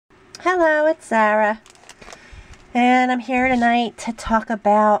Hello, it's Sarah, and I'm here tonight to talk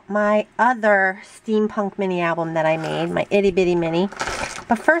about my other steampunk mini album that I made, my Itty Bitty Mini.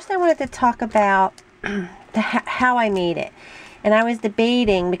 But first I wanted to talk about how I made it. And I was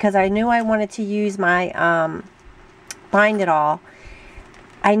debating because I knew I wanted to use my Bind It All.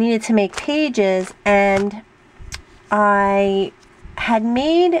 I needed to make pages, and I had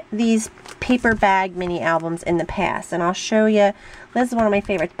made these paper bag mini albums in the past, and I'll show you. This is one of my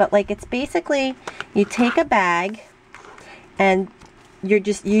favorites, but like, it's basically you take a bag and you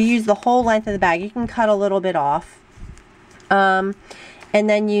use the whole length of the bag. You can cut a little bit off, and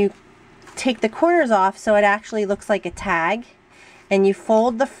then you take the corners off so it actually looks like a tag, and you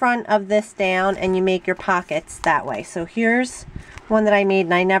fold the front of this down and you make your pockets that way. So here's one that I made,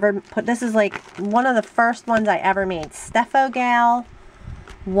 and I never put, this is like one of the first ones I ever made. Gal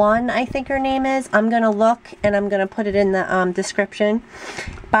 1, I think her name is. I'm gonna look and I'm gonna put it in the description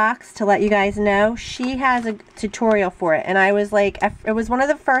box to let you guys know. She has a tutorial for it, and I was like, it was one of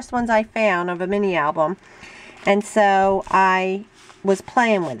the first ones I found of a mini album, and so I was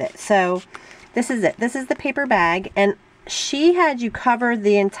playing with it. So this is it. This is the paper bag, and she had you cover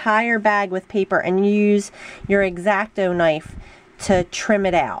the entire bag with paper and use your X-Acto knife to trim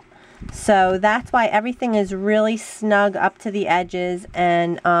it out. So that's why everything is really snug up to the edges.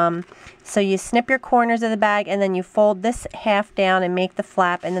 And so you snip your corners of the bag, and then you fold this half down and make the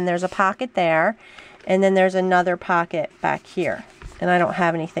flap, and then there's a pocket there, and then there's another pocket back here, and I don't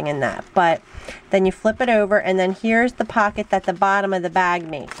have anything in that. But then you flip it over, and then here's the pocket that the bottom of the bag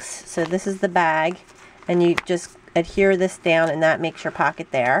makes. So this is the bag, and you just adhere this down, and that makes your pocket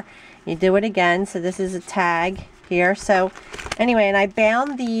there. You do it again. So this is a tag here. So anyway, and I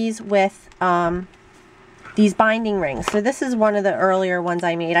bound these with these binding rings. So this is one of the earlier ones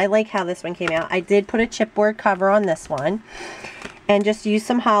I made. I like how this one came out. I did put a chipboard cover on this one and just use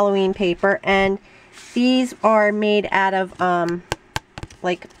some Halloween paper, and these are made out of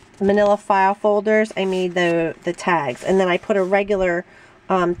like manila file folders. I made the tags, and then I put a regular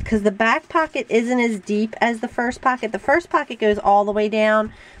because the back pocket isn't as deep as the first pocket. The first pocket goes all the way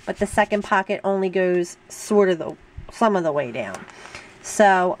down, but the second pocket only goes sort of some of the way down.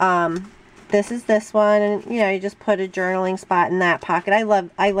 So this is this one, and you know, you just put a journaling spot in that pocket.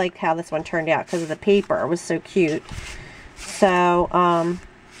 I like how this one turned out because of the paper. It was so cute. So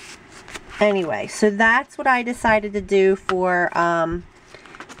anyway, so that's what I decided to do for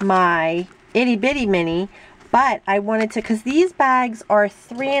my Itty Bitty Mini. But I wanted to, because these bags are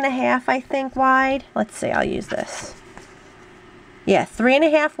 3.5, I think, wide. Let's see, I'll use this. Yeah,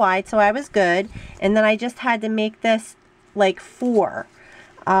 3.5 wide, so I was good. And then I just had to make this like 4.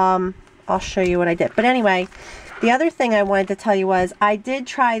 I'll show you what I did. But anyway, the other thing I wanted to tell you was I did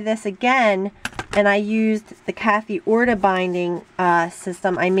try this again, and I used the Kathy Orta binding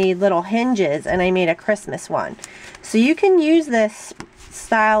system. I made little hinges, and I made a Christmas one. So you can use this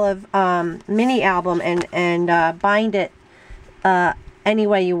style of mini album and bind it any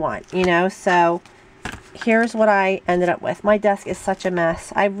way you want, you know. So here's what I ended up with. My desk is such a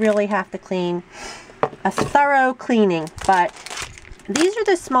mess. I really have to clean, a thorough cleaning. But these are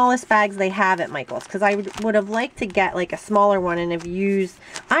the smallest bags they have at Michael's, because I would have liked to get like a smaller one and have used,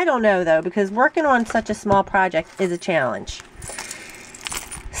 I don't know though, because working on such a small project is a challenge.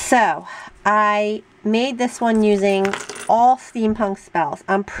 So I made this one using all Steampunk Spells.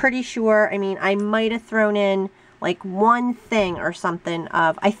 I'm pretty sure, I mean, I might have thrown in like one thing or something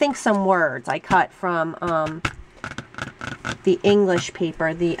of, I think, some words I cut from the English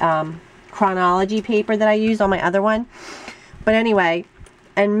paper, the chronology paper that I used on my other one. But anyway,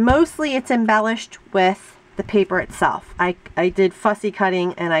 and mostly it's embellished with the paper itself. I did fussy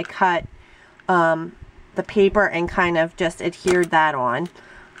cutting, and I cut the paper and kind of just adhered that on.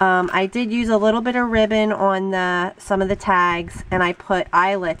 I did use a little bit of ribbon on some of the tags, and I put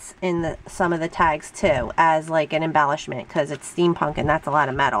eyelets in some of the tags too as like an embellishment, because it's steampunk and that's a lot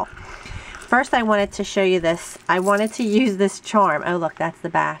of metal. First, I wanted to show you this. I wanted to use this charm. Oh look, that's the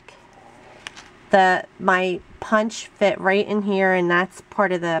back. My punch fit right in here, and that's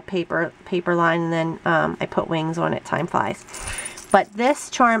part of the paper line, and then I put wings on it. Time flies. But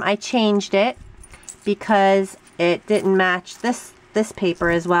this charm, I changed it because it didn't match this paper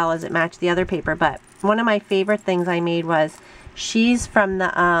as well as it matched the other paper. But one of my favorite things I made was, she's from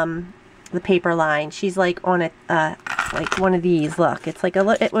the paper line. She's like on a like one of these. Look, it's like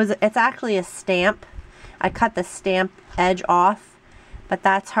it's actually a stamp. I cut the stamp edge off, but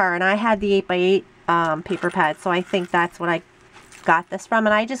that's her. And I had the 8x8 paper pad, so I think that's what I got this from.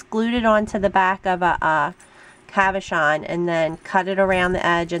 And I just glued it onto the back of a cabochon, and then cut it around the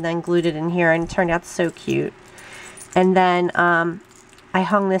edge, and then glued it in here, and it turned out so cute. And then I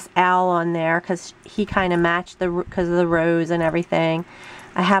hung this owl on there because he kind of matched because of the rose and everything.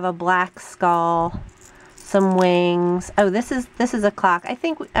 I have a black skull, some wings. Oh, this is a clock. I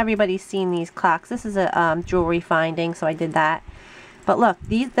think everybody's seen these clocks. This is a jewelry finding, so I did that. But look,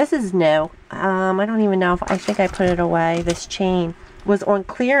 this is new. I don't even know if I think I put it away. This chain was on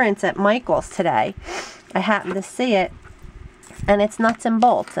clearance at Michael's today. I happened to see it, and it's nuts and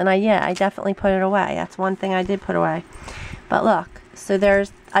bolts. And I definitely put it away. That's one thing I did put away. But look, so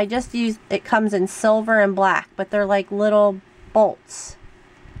I just used, it comes in silver and black, but they're like little bolts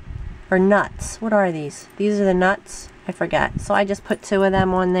or nuts. What are these? These are the nuts? I forget. So I just put 2 of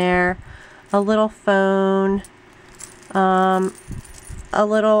them on there. A little phone, a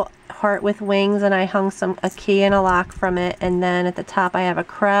little heart with wings, and I hung a key and a lock from it. And then at the top I have a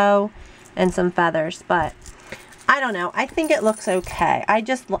crow and some feathers. But I don't know. I think it looks okay.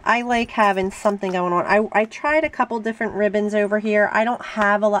 I like having something going on. I tried a couple different ribbons over here. I don't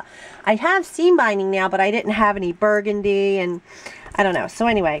have a lot. I have seam binding now, but I didn't have any burgundy, and I don't know. So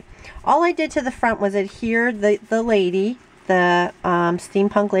anyway, all I did to the front was adhere the lady, the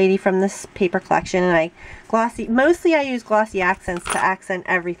steampunk lady from this paper collection, and mostly I use glossy accents to accent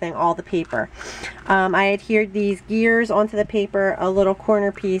everything, all the paper. I adhered these gears onto the paper, a little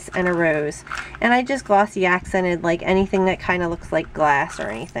corner piece, and a rose. And I just glossy accented like anything that kind of looks like glass or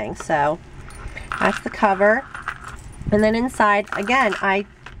anything. So that's the cover. And then inside, again, I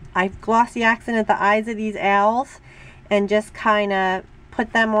glossy accented the eyes of these owls and just kind of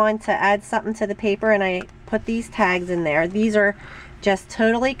put them on to add something to the paper, and I put these tags in there. These are just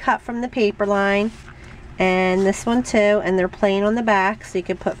totally cut from the paper line, and this one too, and they're plain on the back so you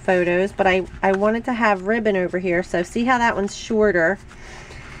could put photos, but I wanted to have ribbon over here, so see how that one's shorter.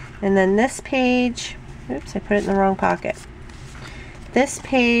 And then this page, oops, I put it in the wrong pocket. This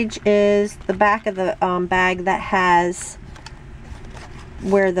page is the back of the bag that has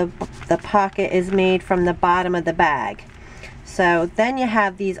where the pocket is made from the bottom of the bag. So then you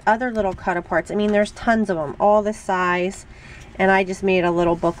have these other little cut aparts. I mean, there's tons of them, all this size. And I just made a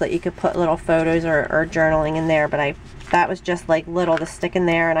little booklet. You could put little photos or journaling in there, but that was just like little to stick in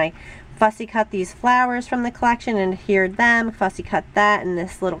there. And I fussy cut these flowers from the collection and adhered them, fussy cut that and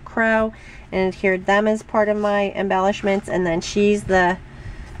this little crow and adhered them as part of my embellishments. And then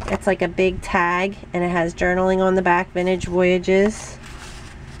it's like a big tag, and it has journaling on the back, Vintage Voyages.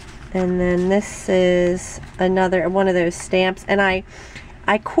 And then this is another one of those stamps, and I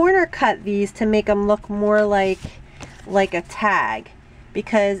corner cut these to make them look more like a tag,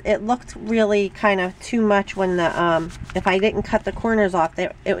 because it looked really kind of too much when if I didn't cut the corners off,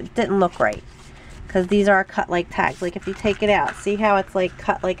 it didn't look right, because these are cut like tags. Like if you take it out, see how it's like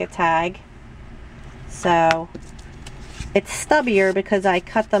cut like a tag? So it's stubbier because I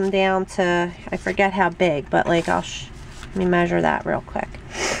cut them down to, I forget how big, but like let me measure that real quick.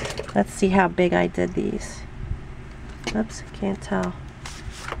 Let's see how big I did these. Oops, I can't tell.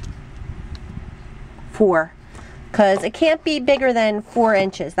 4. Because it can't be bigger than 4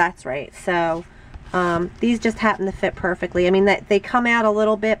 inches. That's right. So these just happen to fit perfectly. I mean, they come out a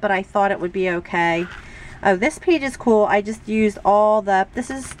little bit, but I thought it would be okay. Oh, this page is cool. I just used all this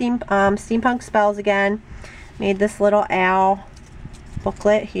is Steampunk Spells again. Made this little owl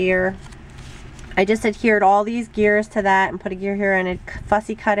booklet here. I just adhered all these gears to that and put a gear here, and a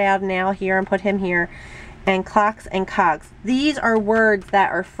fussy cut out an owl here and put him here. And clocks and cogs. These are words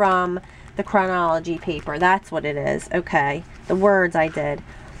that are from the chronology paper. That's what it is. Okay. The words I did.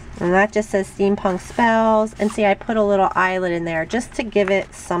 And that just says Steampunk Spells. And see, I put a little eyelet in there just to give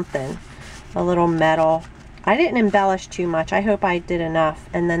it something. A little metal. I didn't embellish too much. I hope I did enough.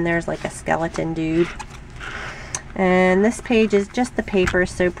 And then there's like a skeleton dude. And this page is just the paper.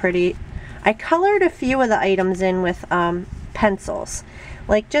 So pretty. I colored a few of the items in with pencils,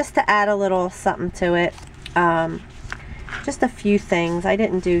 like just to add a little something to it. Just a few things. I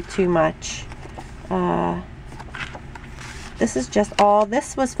didn't do too much. This is just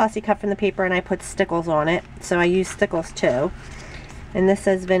this was fussy cut from the paper, and I put stickles on it, so I used stickles too. And this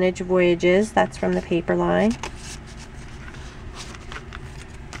says Vintage Voyages. That's from the paper line.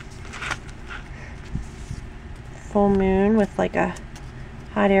 Full moon with like a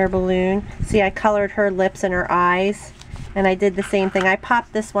hot air balloon. See, I colored her lips and her eyes, and I did the same thing. I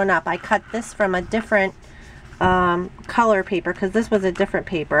popped this one up. I cut this from a different color paper, because this was a different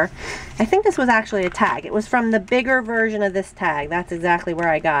paper. I think this was actually a tag. It was from the bigger version of this tag. That's exactly where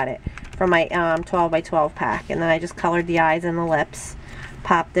I got it, from my 12 by 12 pack. And then I just colored the eyes and the lips,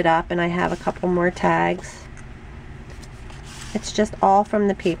 popped it up, and I have a couple more tags. It's just all from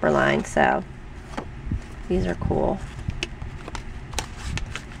the paper line, so these are cool.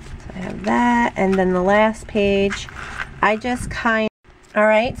 I have that, and then the last page, I just kind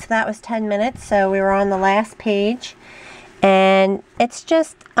Alright, so that was 10 minutes, so we were on the last page. And it's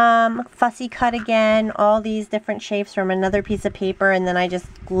just fussy cut again, all these different shapes from another piece of paper, and then I just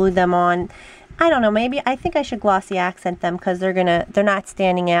glued them on. I don't know, maybe I think I should glossy accent them because they're not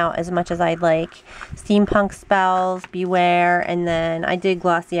standing out as much as I'd like. Steampunk Spells, Beware, and then I did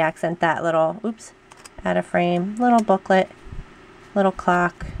glossy accent that little, oops, out of frame, little booklet, little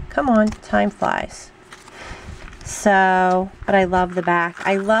clock. Come on, time flies. So, but I love the back.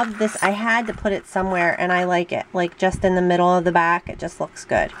 I love this. I had to put it somewhere, and I like it. Like, just in the middle of the back, it just looks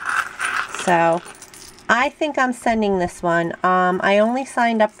good. So, I think I'm sending this one. I only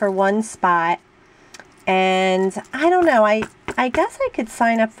signed up for one spot, and I don't know. I guess I could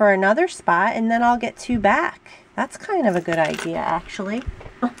sign up for another spot, and then I'll get 2 back. That's kind of a good idea, actually.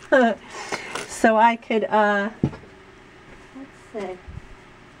 So, I could, let's see.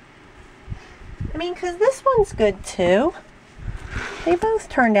 I mean, because this one's good too. They both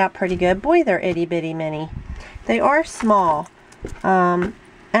turned out pretty good. Boy, they're itty bitty mini. They are small. And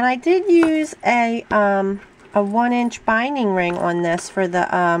I did use a 1-inch binding ring on this for the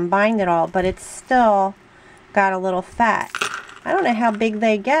bind it all, but it's still got a little fat. I don't know how big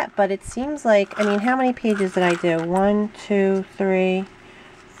they get, but it seems like, I mean, how many pages did I do? 1, 2, 3,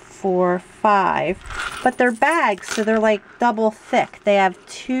 4, 5, but they're bags, so they're like double thick. They have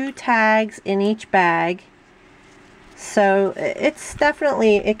 2 tags in each bag, so it's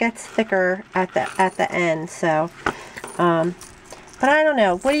definitely, it gets thicker at the end. So but I don't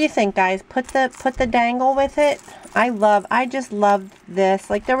know, what do you think, guys? Put the dangle with it. I just love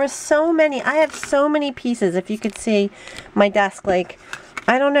this. Like, there was so many, I have so many pieces. If you could see my desk, like,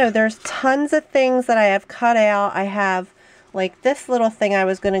 I don't know, there's tons of things that I have cut out. I have like this little thing, I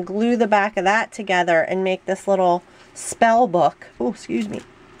was going to glue the back of that together and make this little spell book. Oh, excuse me.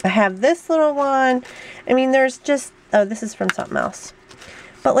 I have this little one. I mean, there's just, oh, this is from something else.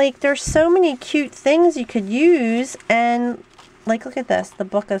 But like, there's so many cute things you could use. And like, look at this, the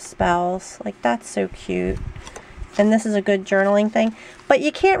Book of Spells. Like, that's so cute. And this is a good journaling thing. But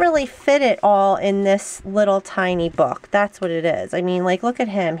you can't really fit it all in this little tiny book. That's what it is. I mean, like, look at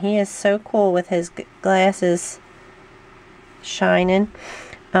him. He is so cool with his glasses shining.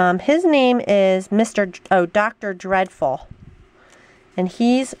 His name is Dr. Dreadful, and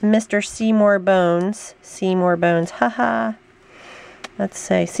he's Mr. Seymour Bones. Seymour Bones, haha. Let's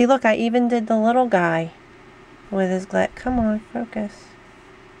see, look, I even did the little guy with his come on, focus.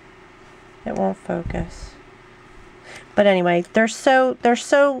 It won't focus. But anyway,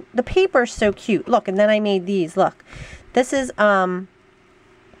 the paper's so cute. Look, and then I made these. Look, this is from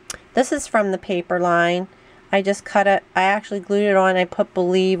the paper line. I just cut it, I actually glued it on, I put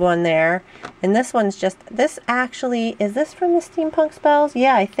Believe on there. And this one's just, this actually, is this from the Steampunk Spells?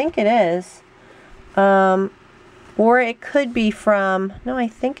 Yeah, I think it is. Or it could be from, no, I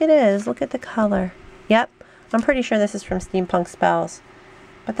think it is. Look at the color. Yep, I'm pretty sure this is from Steampunk Spells.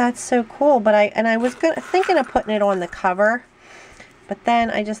 But that's so cool. But I was thinking of putting it on the cover. But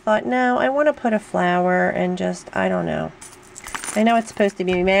then I just thought, no, I want to put a flower and just, I don't know. I know it's supposed to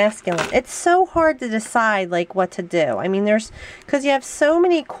be masculine. It's so hard to decide, like, what to do. I mean, because you have so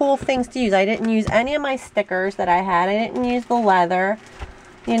many cool things to use. I didn't use any of my stickers that I had. I didn't use the leather,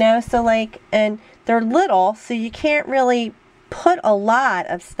 you know, so, like, and they're little, so you can't really put a lot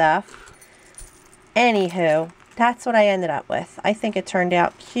of stuff. Anywho, that's what I ended up with. I think it turned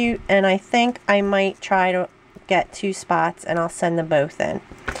out cute, and I think I might try to get 2 spots, and I'll send them both in.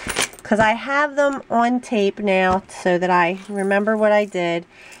 Because I have them on tape now so that I remember what I did.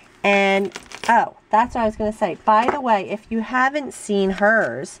 And, oh, that's what I was going to say. By the way, if you haven't seen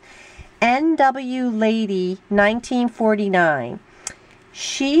hers, NW Lady 1949,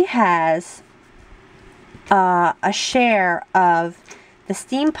 she has a share of the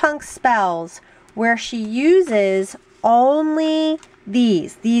Steampunk Spells where she uses only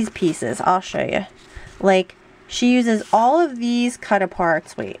these pieces. I'll show you. Like, she uses all of these cut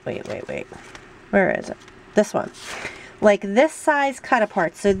aparts. Wait. Where is it? This one. Like this size cut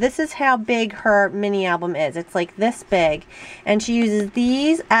aparts. So this is how big her mini album is. It's like this big. And she uses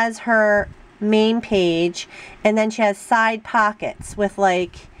these as her main page. And then she has side pockets with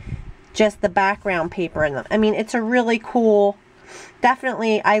like just the background paper in them. I mean, it's a really cool,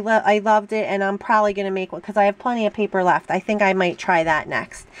 definitely, I loved it, and I'm probably going to make one because I have plenty of paper left. I think I might try that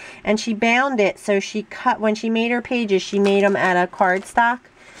next. And she bound it, so she cut, when she made her pages, she made them out of cardstock.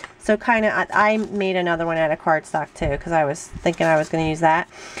 So kind of, I made another one out of cardstock too because I was thinking I was going to use that.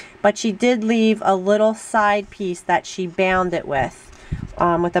 But she did leave a little side piece that she bound it with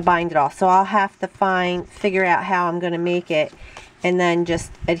the bind it all. So I'll have to figure out how I'm going to make it and then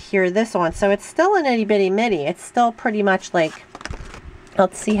just adhere this on. So it's still an itty bitty mini. It's still pretty much like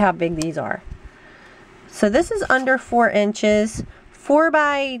Let's see how big these are. So this is under 4 inches, 4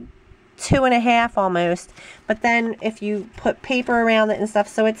 by 2.5 almost. But then if you put paper around it and stuff,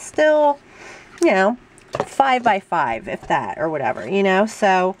 so it's still, you know, 5 by 5, if that, or whatever, you know.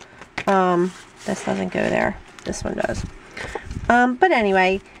 So this doesn't go there. This one does. But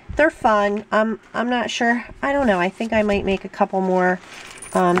anyway, they're fun. I'm not sure. I don't know. I think I might make a couple more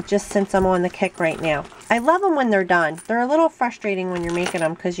just since I'm on the kick right now. I love them when they're done. They're a little frustrating when you're making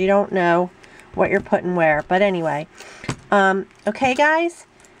them because you don't know what you're putting where. But anyway, okay guys,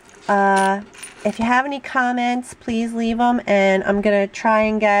 if you have any comments, please leave them, and I'm gonna try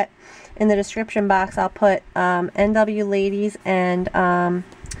and get in the description box. I'll put NW Ladies and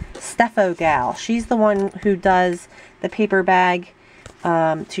Steffo Gal. She's the one who does the paper bag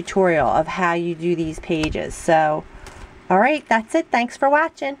tutorial of how you do these pages. So alright, that's it. Thanks for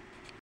watching.